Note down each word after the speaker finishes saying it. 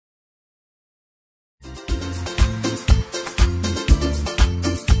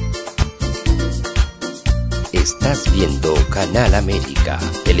Estás viendo Canal América,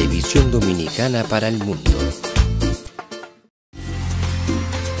 televisión dominicana para el mundo.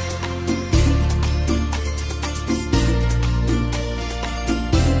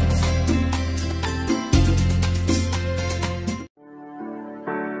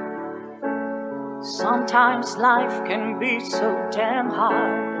 Sometimes life can be so damn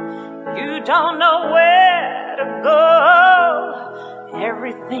hard. You don't know where to go.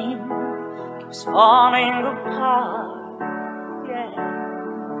 Everything keeps falling apart. Yeah.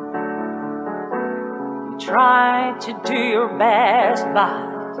 You try to do your best,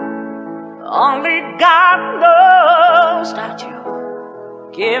 but only God knows that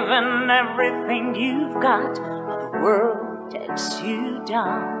you've given everything you've got, but the world takes you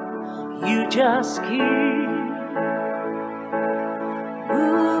down. You just keep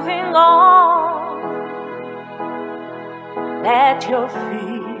moving on. Let your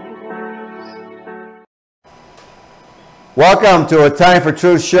fears. Welcome to A Time for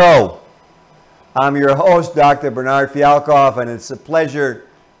Truth show. I'm your host, Dr. Bernard Fialkoff, and it's a pleasure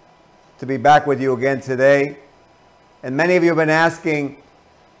to be back with you again today. And many of you have been asking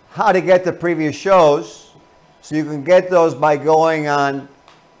how to get the previous shows, so you can get those by going on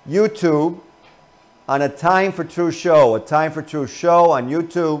YouTube on A Time for Truth show, A Time for Truth show on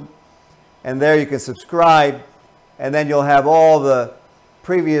YouTube, and there you can subscribe, and then you'll have all the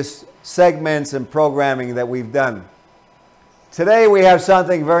previous segments and programming that we've done. Today we have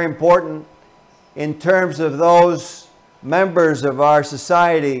something very important in terms of those members of our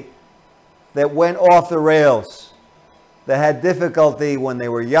society that went off the rails, that had difficulty when they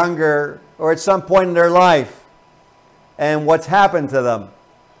were younger or at some point in their life, and what's happened to them,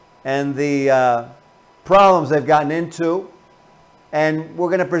 and the problems they've gotten into. And we're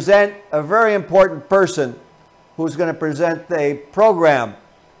going to present a very important person who's going to present a program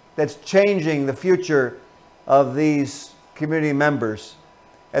that's changing the future of these community members.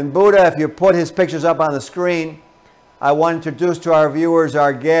 And Buddha, if you put his pictures up on the screen, I want to introduce to our viewers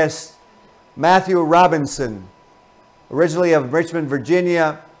our guest, Matthew Robinson, originally of Richmond,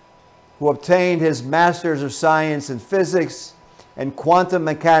 Virginia, who obtained his Master's of Science in Physics and Quantum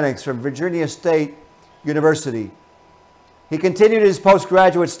Mechanics from Virginia State University. He continued his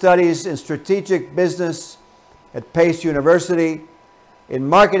postgraduate studies in strategic business at Pace University, in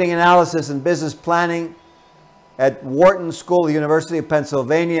marketing analysis and business planning at Wharton School, the University of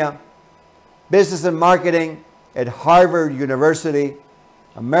Pennsylvania, business and marketing at Harvard University,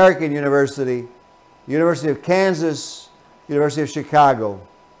 American University, University of Kansas, University of Chicago.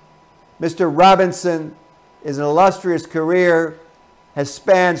 Mr. Robinson is an illustrious career, has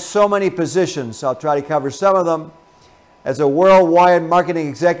spanned so many positions. I'll try to cover some of them. As a worldwide marketing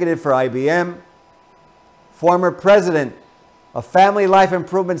executive for IBM, former president of Family Life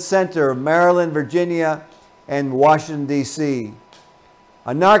Improvement Center of Maryland, Virginia, and Washington, D.C.,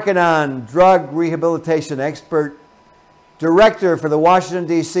 a Narconon drug rehabilitation expert, director for the Washington,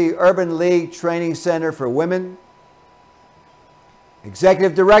 D.C. Urban League Training Center for Women,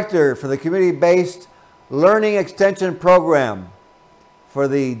 executive director for the community-based Learning Extension Program for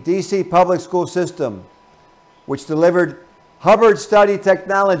the DC Public School System, which delivered Hubbard Study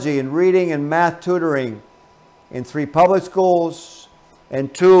Technology in reading and math tutoring in 3 public schools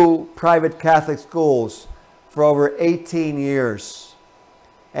and 2 private Catholic schools for over 18 years,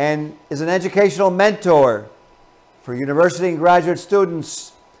 and is an educational mentor for university and graduate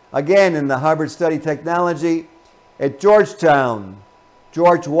students, again in the Hubbard Study Technology at Georgetown,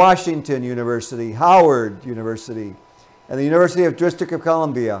 George Washington University, Howard University, and the University of District of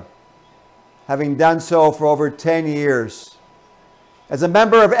Columbia, having done so for over 10 years. As a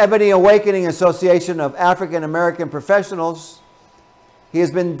member of Ebony Awakening Association of African American Professionals, he has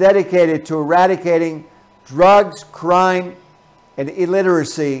been dedicated to eradicating drugs, crime, and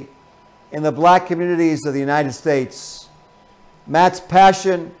illiteracy in the Black communities of the United States. Matt's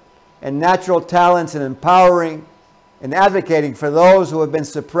passion and natural talents in empowering and advocating for those who have been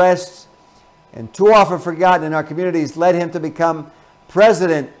suppressed and too often forgotten in our communities led him to become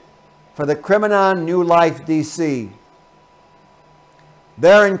president for the Criminon New Life DC.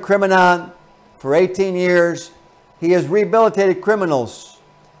 There in Criminon, for 18 years, he has rehabilitated criminals,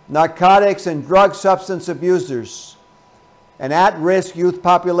 narcotics and drug substance abusers, and at-risk youth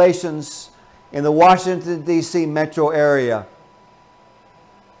populations in the Washington, D.C. metro area.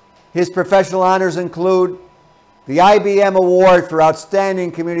 His professional honors include the IBM Award for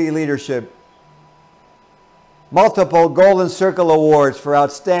Outstanding Community Leadership, multiple Golden Circle Awards for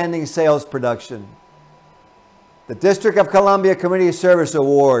Outstanding Sales Production, the District of Columbia Community Service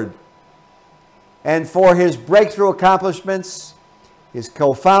Award, and for his breakthrough accomplishments, his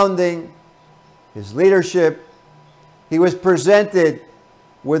co-founding, his leadership, he was presented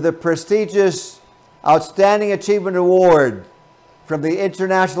with the prestigious Outstanding Achievement Award from the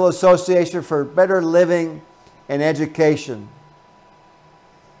International Association for Better Living and Education.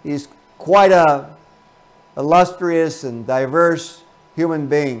 He's quite a illustrious and diverse human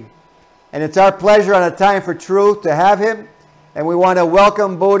being. And it's our pleasure on A Time for Truth to have him. And we want to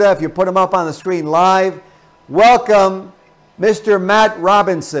welcome Buddha, if you put him up on the screen live. Welcome, Mr. Matt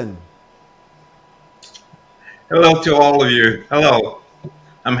Robinson. Hello to all of you. Hello.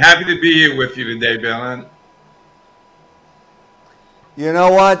 I'm happy to be here with you today, Bill. You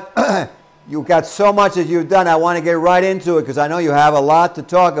know what? You've got so much that you've done. I want to get right into it because I know you have a lot to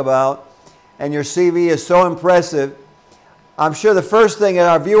talk about. And your CV is so impressive. I'm sure the first thing that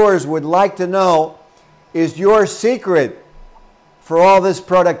our viewers would like to know is your secret for all this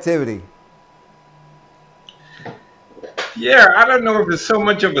productivity. Yeah, I don't know if it's so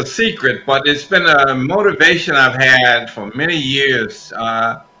much of a secret, but it's been a motivation I've had for many years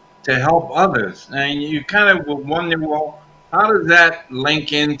to help others. And you kind of will wonder, well, how does that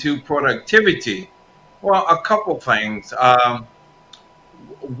link into productivity? Well, a couple things.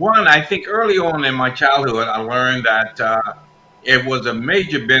 One, I think early on in my childhood, I learned that it was a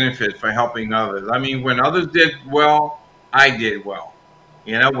major benefit for helping others. I mean, when others did well, I did well.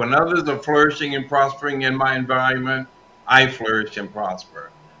 You know, when others are flourishing and prospering in my environment, I flourish and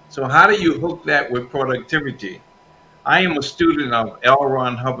prosper. So how do you hook that with productivity? I am a student of L.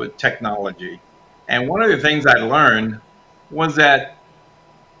 Ron Hubbard technology. And one of the things I learned was that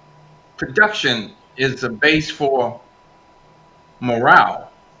production is the base for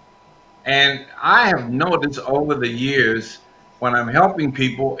morale. And I have noticed over the years, when I'm helping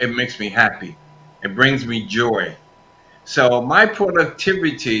people, it makes me happy. It brings me joy. So my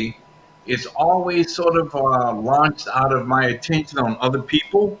productivity is always sort of launched out of my attention on other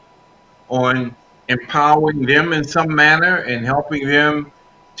people, on empowering them in some manner and helping them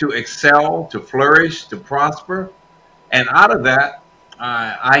to excel, to flourish, to prosper. And out of that,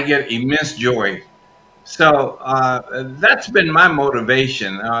 I get immense joy. So that's been my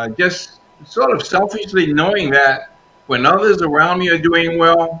motivation, just sort of selfishly knowing that when others around me are doing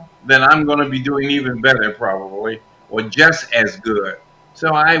well, then I'm going to be doing even better probably, or just as good.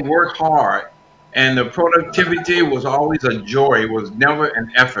 So I work hard, and the productivity was always a joy. It was never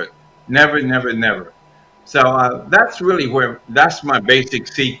an effort. Never, never, never. So that's my basic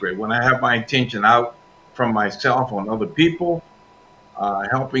secret. When I have my attention out from myself on other people,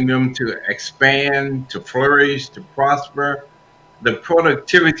 helping them to expand, to flourish, to prosper, the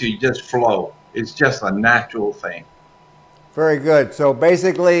productivity just flow. It's just a natural thing. Very good. So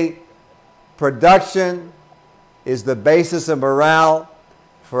basically, production is the basis of morale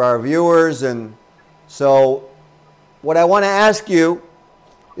for our viewers. And so what I want to ask you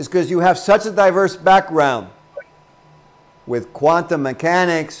is, because you have such a diverse background with quantum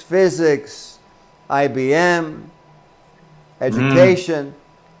mechanics, physics, IBM, education,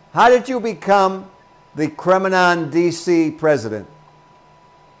 how did you become the Criminon DC president?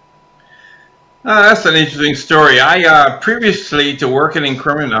 That's an interesting story. I previously to working in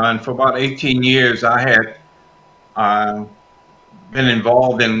Criminon for about 18 years, I had been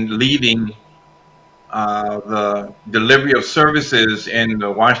involved in leading the delivery of services in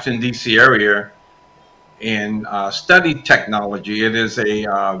the Washington, D.C. area in study technology. It is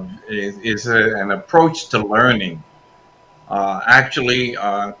an approach to learning. Actually,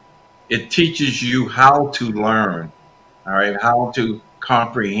 it teaches you how to learn, all right, how to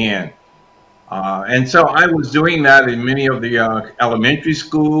comprehend. And so I was doing that in many of the elementary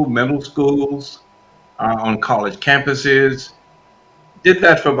school, middle schools, on college campuses. Did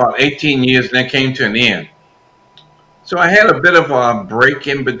that for about 18 years, and that came to an end. So I had a bit of a break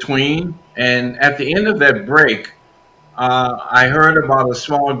in between, and at the end of that break, I heard about a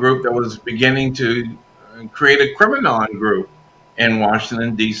small group that was beginning to create a Criminon group in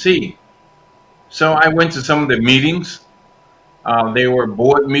Washington, D.C. So I went to some of the meetings. They were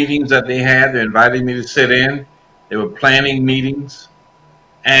board meetings that they had. They invited me to sit in. They were planning meetings.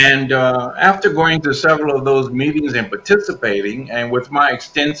 And after going to several of those meetings and participating, and with my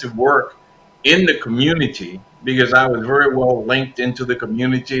extensive work in the community, because I was very well linked into the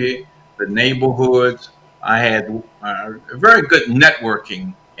community, the neighborhoods, I had very good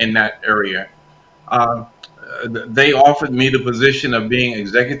networking in that area. They offered me the position of being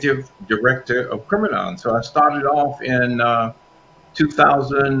executive director of Criminon. So I started off in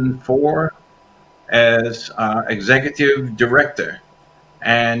 2004 as executive director.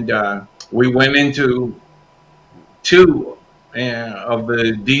 And we went into two of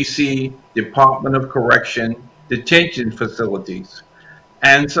the DC Department of Correction detention facilities.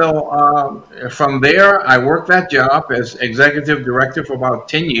 And so from there, I worked that job as executive director for about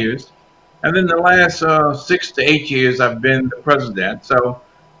 10 years. And then the last 6 to 8 years, I've been the president. So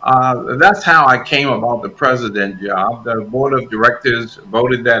that's how I came about the president job. The board of directors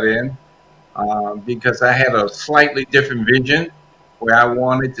voted that in because I had a slightly different vision where I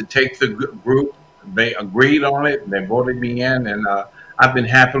wanted to take the group. They agreed on it, they voted me in, and I've been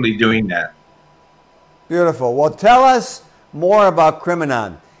happily doing that. Beautiful. Well, tell us more about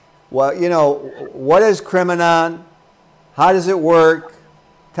Criminon. Well, you know, what is Criminon? How does it work?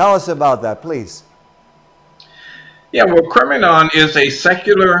 Tell us about that, please. Yeah, well, Criminon is a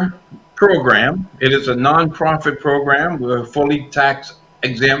secular program. It is a nonprofit program. We're fully tax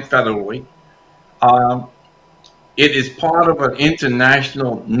exempt federally. Um, it is part of an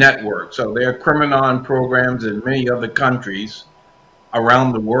international network. So there are Criminon programs in many other countries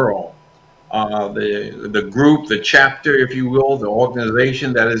around the world. The group, the chapter, if you will, the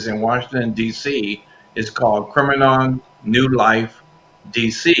organization that is in Washington, D.C. is called Criminon New Life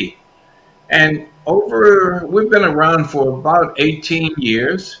D.C. And we've been around for about 18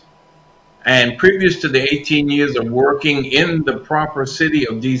 years. And previous to the 18 years of working in the proper city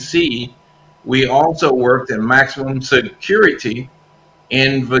of DC, we also worked in maximum security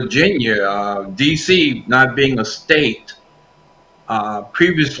in Virginia. DC, not being a state,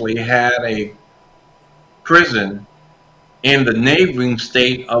 previously had a prison in the neighboring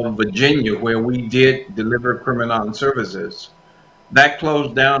state of Virginia where we did deliver Criminon services. That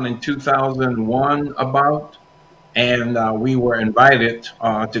closed down in 2001 about. And we were invited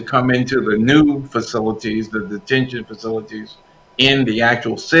to come into the new facilities, the detention facilities in the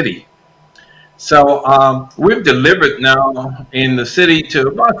actual city. So we've delivered now in the city to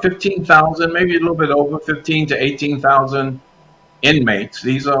about 15,000, maybe a little bit over 15 to 18,000 inmates.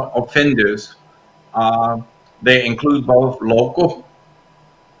 These are offenders. They include both local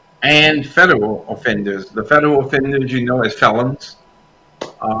and federal offenders. The federal offenders, you know, as felons.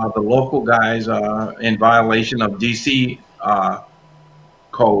 The local guys are in violation of DC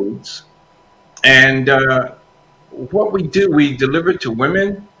codes. And what we do, we deliver to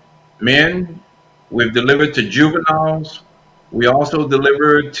women, men, we've delivered to juveniles, we also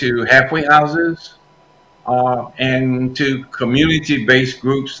deliver to halfway houses and to community-based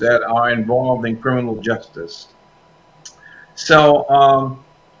groups that are involved in criminal justice. So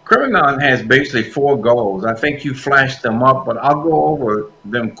Criminon has basically 4 goals. I think you flashed them up, but I'll go over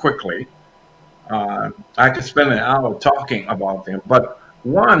them quickly. I could spend an hour talking about them, but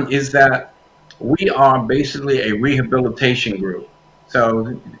one is that we are basically a rehabilitation group.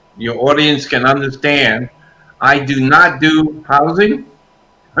 So your audience can understand, I do not do housing.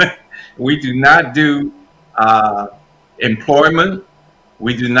 We do not do employment.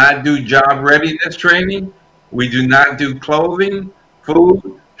 We do not do job readiness training. We do not do clothing,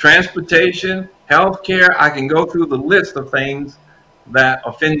 food, transportation, healthcare. I can go through the list of things that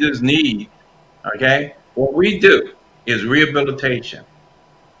offenders need. Okay? What we do is rehabilitation,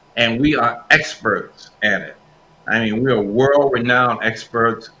 and we are experts at it. I mean, we are world-renowned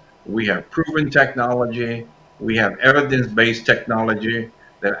experts. We have proven technology. We have evidence-based technology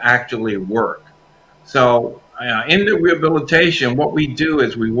that actually work. So in the rehabilitation, what we do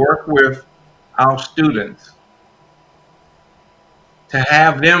is we work with our students to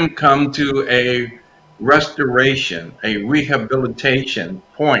have them come to a restoration, a rehabilitation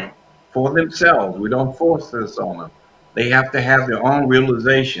point for themselves. We don't force this on them. They have to have their own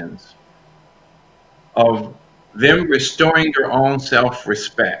realizations of them restoring their own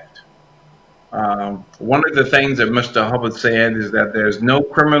self-respect. One of the things that Mr. Hubbard said is that there's no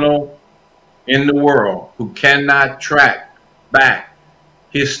criminal in the world who cannot track back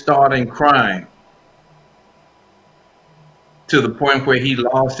his starting crime to the point where he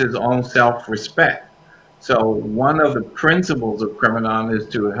lost his own self-respect. So one of the principles of Criminon is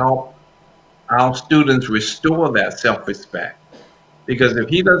to help our students restore that self-respect. Because if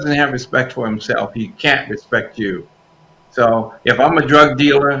he doesn't have respect for himself, he can't respect you. So if I'm a drug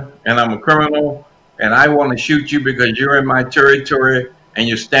dealer and I'm a criminal and I want to shoot you because you're in my territory and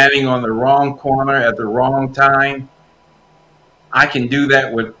you're standing on the wrong corner at the wrong time, I can do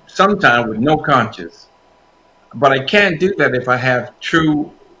that with sometimes with no conscience. But I can't do that if I have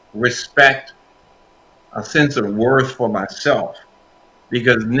true respect, a sense of worth for myself.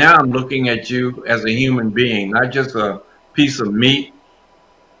 Because now I'm looking at you as a human being, not just a piece of meat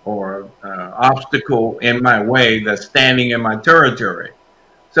or obstacle in my way that's standing in my territory.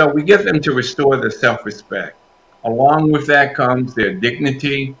 So we get them to restore their self-respect. Along with that comes their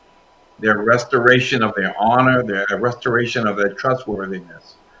dignity, their restoration of their honor, their restoration of their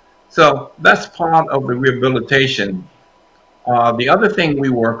trustworthiness. So that's part of the rehabilitation The other thing we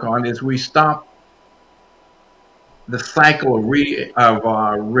work on is we stop the cycle of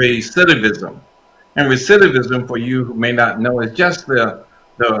recidivism. And recidivism, for you who may not know, is just the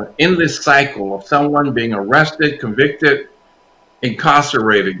endless cycle of someone being arrested, convicted,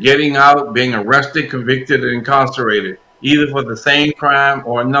 incarcerated, getting out, being arrested, convicted, and incarcerated, either for the same crime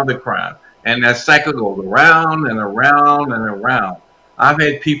or another crime. And that cycle goes around and around and around. I've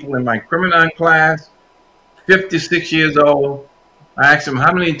had people in my Criminon class, 56 years old. I asked him,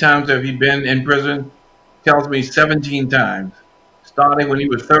 how many times have you been in prison? Tells me 17 times. Starting when he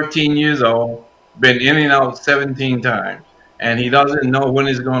was 13 years old, been in and out 17 times. And he doesn't know when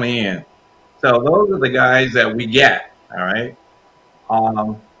it's going to end. So those are the guys that we get, all right?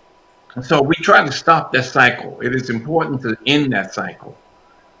 Um, so we try to stop that cycle. It is important to end that cycle.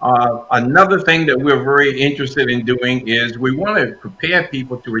 Another thing that we're very interested in doing is we want to prepare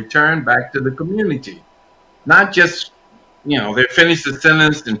people to return back to the community. Not just, they finish the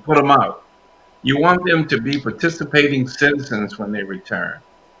sentence and put them out. You want them to be participating citizens when they return.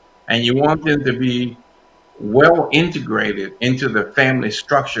 And you want them to be well integrated into the family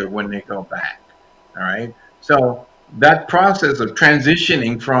structure when they go back. All right. So that process of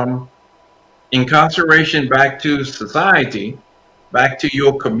transitioning from incarceration back to society, back to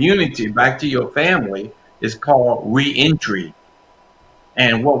your community, back to your family is called reentry.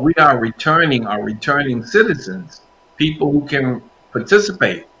 And what we are returning citizens, people who can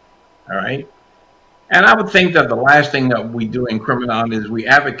participate. All right. And I would think that the last thing that we do in Criminon is we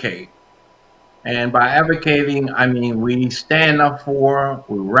advocate. And by advocating, I mean we stand up for,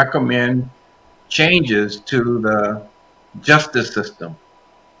 we recommend changes to the justice system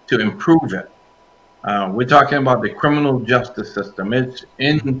to improve it. We're talking about the criminal justice system. It's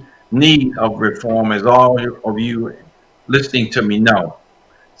in need of reform, as all of you listening to me know.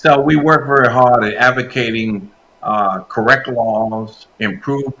 So we work very hard at advocating correct laws,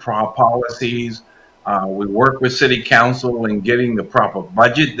 improve policies. We work with city council in getting the proper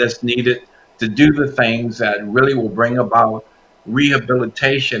budget that's needed to do the things that really will bring about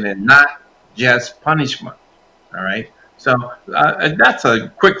rehabilitation and not just punishment. All right. So that's a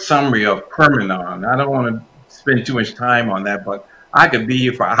quick summary of Criminon. I don't want to spend too much time on that, but I could be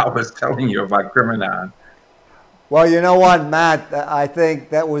here for hours telling you about Criminon. Well, you know what, Matt? I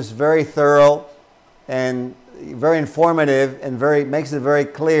think that was very thorough and very informative and makes it very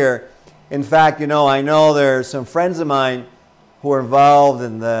clear. In fact, I know there are some friends of mine who are involved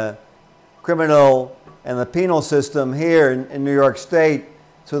in the criminal and the penal system here in New York State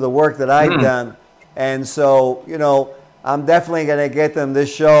through the work that I've done. And so, I'm definitely going to get them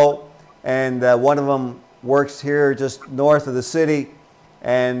this show. And one of them works here just north of the city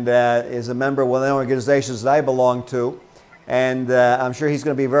and is a member of one of the organizations that I belong to. And I'm sure he's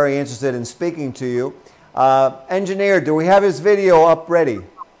going to be very interested in speaking to you. Engineer, do we have his video up ready?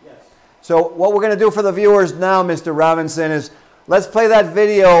 Yes. So what we're going to do for the viewers now, Mr. Robinson, is let's play that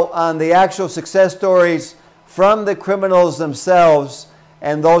video on the actual success stories from the criminals themselves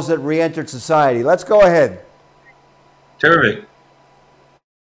and those that re-entered society. Let's go ahead. Terrific.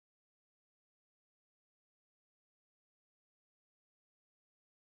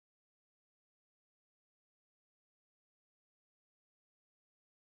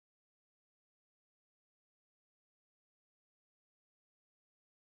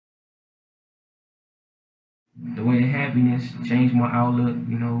 The way of happiness changed my outlook,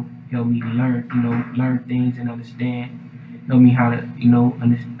 helped me to learn, learn things and understand, helped me how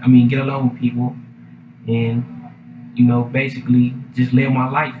to, get along with people and, basically just live my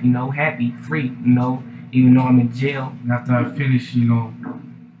life, happy, free, even though I'm in jail. After I finished,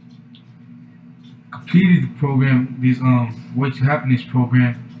 completed the program, this Way to Happiness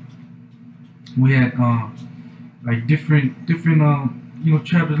program, we had like different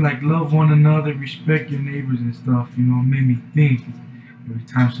chapters like love one another, respect your neighbors and stuff. It made me think every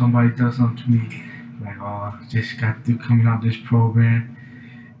time somebody does something to me, like, oh, just got through coming out this program.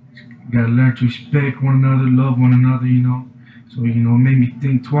 You gotta learn to respect one another, love one another, So, it made me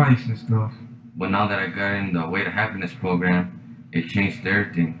think twice and stuff. But now that I got in the Way to Happiness program, it changed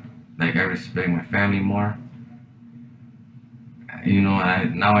everything. Like, I respect my family more.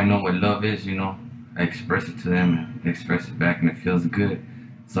 Now I know what love is, I express it to them and they express it back and it feels good.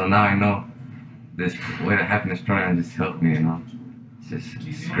 So now I know this Way to Happiness program just helped me,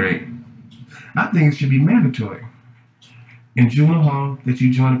 It's great. I think it should be mandatory in juvenile hall that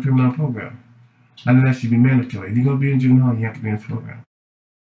you join the criminal program. I think that should be mandatory. If you're going to be in juvenile hall, you have to be in the program.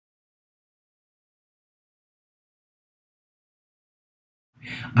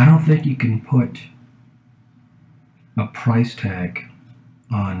 I don't think you can put a price tag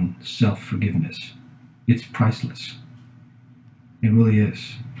on self-forgiveness. It's priceless. It really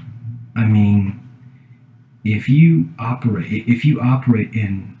is. I mean, if you operate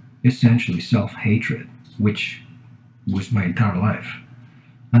in essentially self-hatred, which was my entire life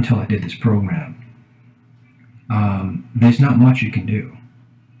until I did this program, there's not much you can do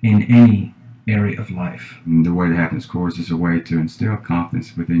in any area of life. The Way to Happiness course is a way to instill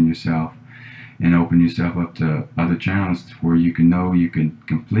confidence within yourself and open yourself up to other channels where you can know you can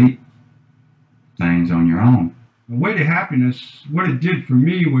complete things on your own. The Way to Happiness, what it did for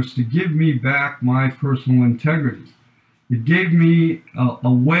me was to give me back my personal integrity. It gave me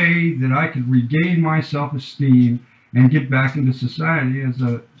a way that I could regain my self-esteem and get back into society as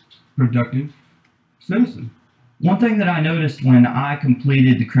a productive citizen. One thing that I noticed when I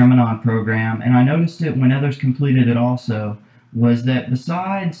completed the Criminon program, and I noticed it when others completed it also, was that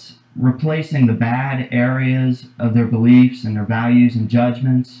besides replacing the bad areas of their beliefs and their values and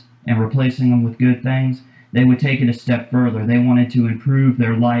judgments and replacing them with good things, they would take it a step further. They wanted to improve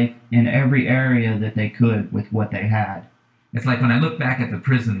their life in every area that they could with what they had. It's like when I look back at the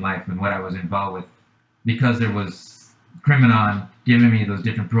prison life and what I was involved with, because there was Criminon giving me those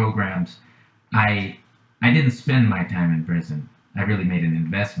different programs, I didn't spend my time in prison. I really made an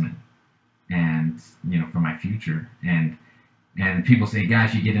investment, and for my future. And people say,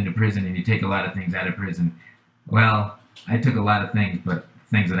 gosh, you get into prison and you take a lot of things out of prison. Well, I took a lot of things, but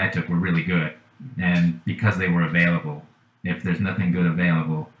things that I took were really good. And because they were available, if there's nothing good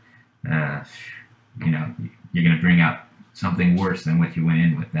available, you're going to bring out something worse than what you went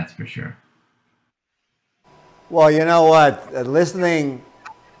in with, that's for sure. Well, you know what? Listening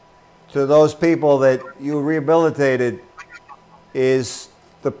to those people that you rehabilitated is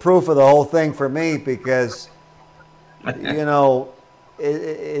the proof of the whole thing for me, because,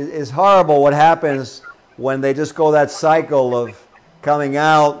 it's horrible what happens when they just go that cycle of coming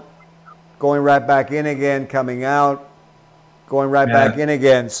out, going right back in again, coming out, going right back in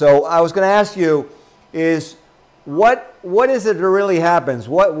again. So I was going to ask you is what is it that really happens?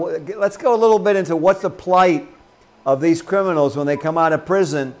 Let's go a little bit into what's the plight of these criminals when they come out of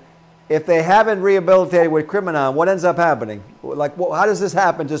prison. If they haven't rehabilitated with Criminon, what ends up happening? Like, how does this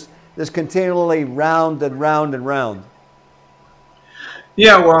happen? Just continually round and round and round.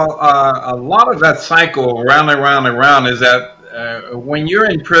 Yeah, well, a lot of that cycle, round and round and round, is that when you're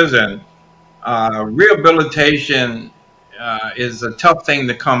in prison, rehabilitation is a tough thing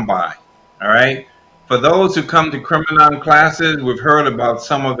to come by. All right. For those who come to Criminon classes, we've heard about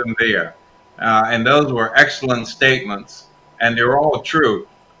some of them there, and those were excellent statements, and they're all true.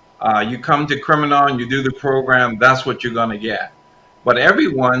 You come to Criminon, you do the program, that's what you're going to get. But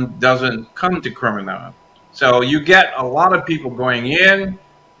everyone doesn't come to Criminon. So you get a lot of people going in.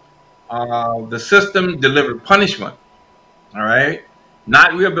 The system delivered punishment, all right?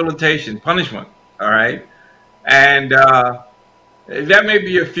 Not rehabilitation, punishment, all right? And there may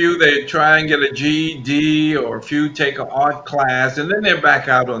be a few that try and get a GED, or a few take an art class, and then they're back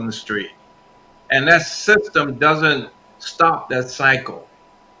out on the street. And that system doesn't stop that cycle.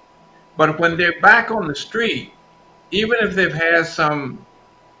 But when they're back on the street, even if they've had some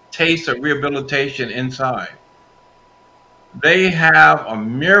taste of rehabilitation inside, they have a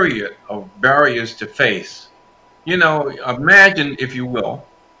myriad of barriers to face. Imagine, if you will,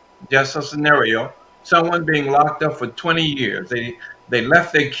 just a scenario, someone being locked up for 20 years. They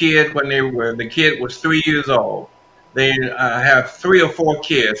left their kid when the kid was 3 years old. They have 3 or 4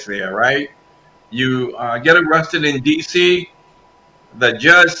 kids there, right? You get arrested in DC, the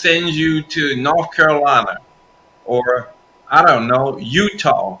judge sends you to North Carolina, or I don't know,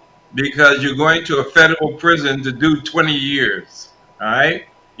 Utah, because you're going to a federal prison to do 20 years, all right?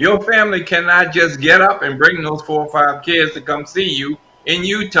 Your family cannot just get up and bring those 4 or 5 kids to come see you in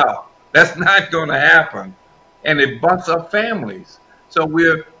Utah. That's not going to happen. And it busts up families. So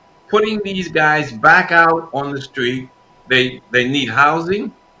we're putting these guys back out on the street. They need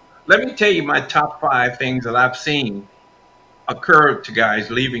housing. Let me tell you my top 5 things that I've seen occur to guys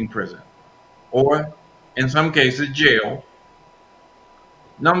leaving prison, or in some cases jail.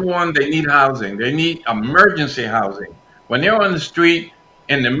 Number one, they need housing. They need emergency housing. When they're on the street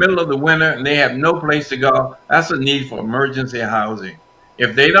in the middle of the winter and they have no place to go, that's a need for emergency housing.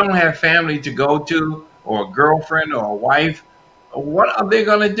 If they don't have family to go to, or a girlfriend or a wife, what are they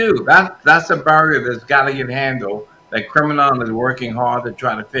going to do? That's a barrier that's got to get handled, that Criminon is working hard to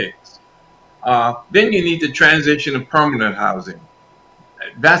try to fix. Then you need to transition to permanent housing.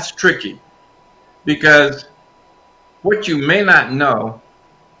 That's tricky, because what you may not know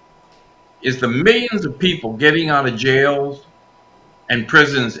is the millions of people getting out of jails and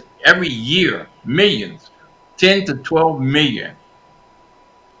prisons every year, millions, 10 to 12 million,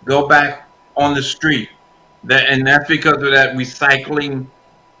 go back on the street And that's because of that recycling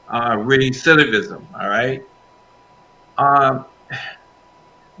recidivism. All right. Uh,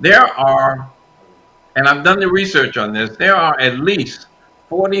 there are, and I've done the research on this, there are at least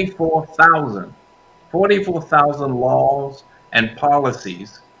 44,000 laws and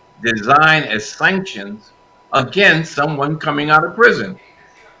policies designed as sanctions against someone coming out of prison.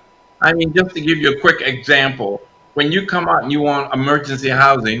 I mean, just to give you a quick example, when you come out and you want emergency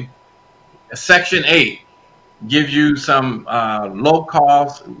housing, Section 8 gives you some low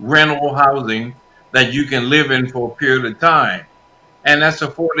cost rental housing that you can live in for a period of time. And that's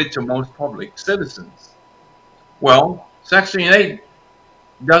afforded to most public citizens. Well, Section 8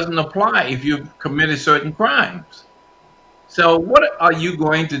 doesn't apply if you've committed certain crimes. So what are you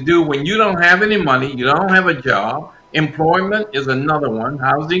going to do when you don't have any money, you don't have a job? Employment is another one.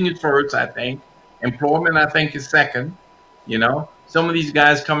 Housing is first, I think. Employment, I think, is second. You know, some of these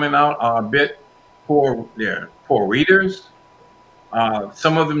guys coming out are a bit poor. They're poor readers.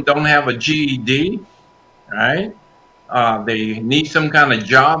 Some of them don't have a GED, right? They need some kind of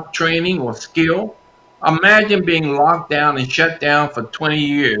job training or skill. Imagine being locked down and shut down for 20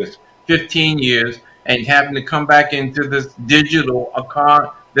 years, 15 years, and having to come back into this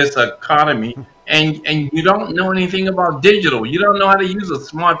this economy, and you don't know anything about digital. You don't know how to use a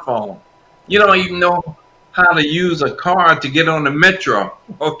smartphone. You don't even know how to use a car to get on the metro.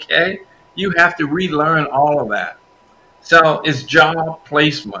 Okay, you have to relearn all of that. So it's job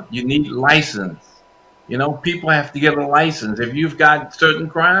placement. You need license. You know, people have to get a license. If you've got certain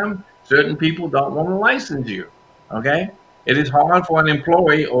crime, certain people don't want to license you. Okay? It is hard for an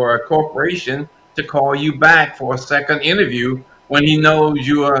employee or a corporation to call you back for a second interview when he knows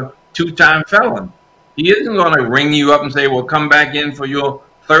you're a two-time felon. He isn't going to ring you up and say, well, come back in for your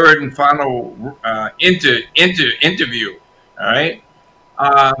third and final interview. All right?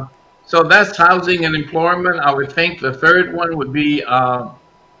 Uh, so that's housing and employment. I would think the third one would be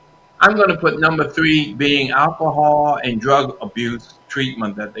I'm going to put number 3 being alcohol and drug abuse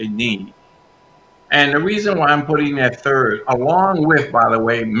treatment that they need. And the reason why I'm putting that third, along with, by the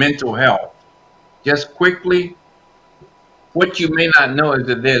way, mental health, just quickly, what you may not know is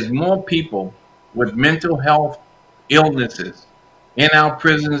that there's more people with mental health illnesses in our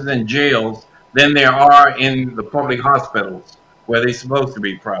prisons and jails than there are in the public hospitals where they're supposed to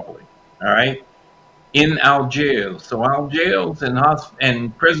be, probably. All right? In our jails. So our jails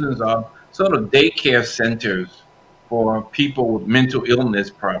and prisons are sort of daycare centers for people with mental illness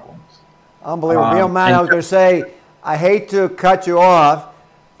problems. Unbelievable. You know, Matt, I was going to say, I hate to cut you off,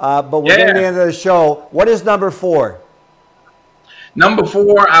 but we're getting to the end of the show. What is number 4? Number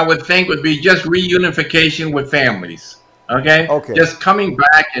 4, I would think, would be just reunification with families. Okay? Okay. Just coming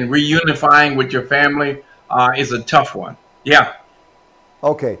back and reunifying with your family is a tough one. Yeah.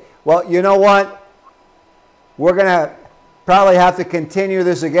 Okay. Well, you know what? We're going to probably have to continue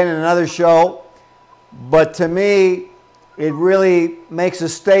this again in another show. But to me, it really makes a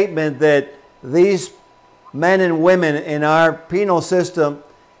statement that these men and women in our penal system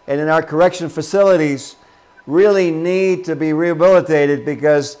and in our correction facilities really need to be rehabilitated,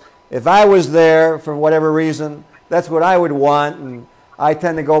 because if I was there for whatever reason, that's what I would want. And I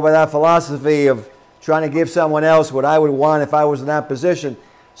tend to go by that philosophy of trying to give someone else what I would want if I was in that position.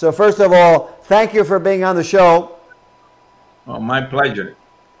 So first of all, thank you for being on the show. Oh, my pleasure.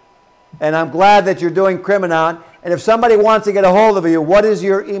 And I'm glad that you're doing Criminon. And if somebody wants to get a hold of you, what is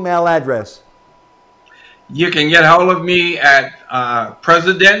your email address? You can get a hold of me at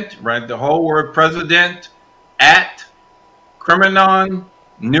president, right, the whole word president, at Criminon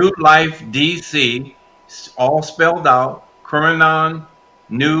New Life DC, all spelled out,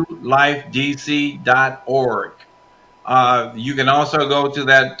 criminonnewlifedc.org. You can also go to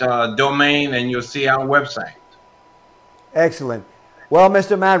that domain and you'll see our website. Excellent. Well,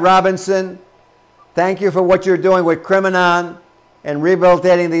 Mr. Matt Robinson, thank you for what you're doing with Criminon and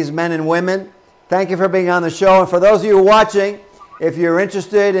rehabilitating these men and women. Thank you for being on the show. And for those of you watching, if you're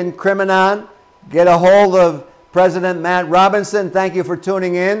interested in Criminon, get a hold of President Matt Robinson. Thank you for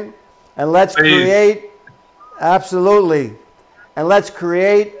tuning in. And let's create, absolutely, and let's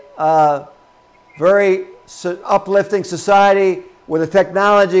create a very uplifting society where the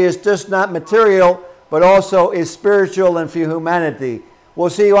technology is just not material, but also is spiritual and for humanity. We'll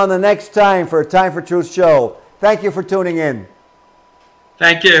see you on the next time for a Time for Truth show. Thank you for tuning in.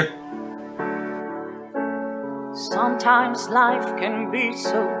 Thank you. Sometimes life can be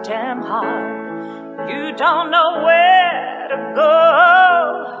so damn hard. You don't know where to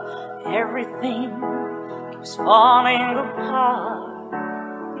go. Everything keeps falling apart.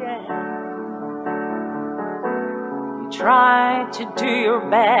 Yeah. You try to do your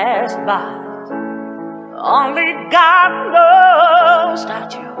best, but Only God knows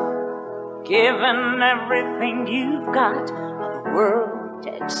that you've given everything you've got. The world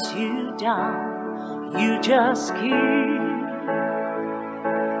takes you down. You just keep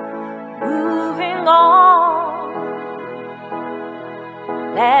moving on.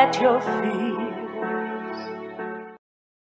 Let your feet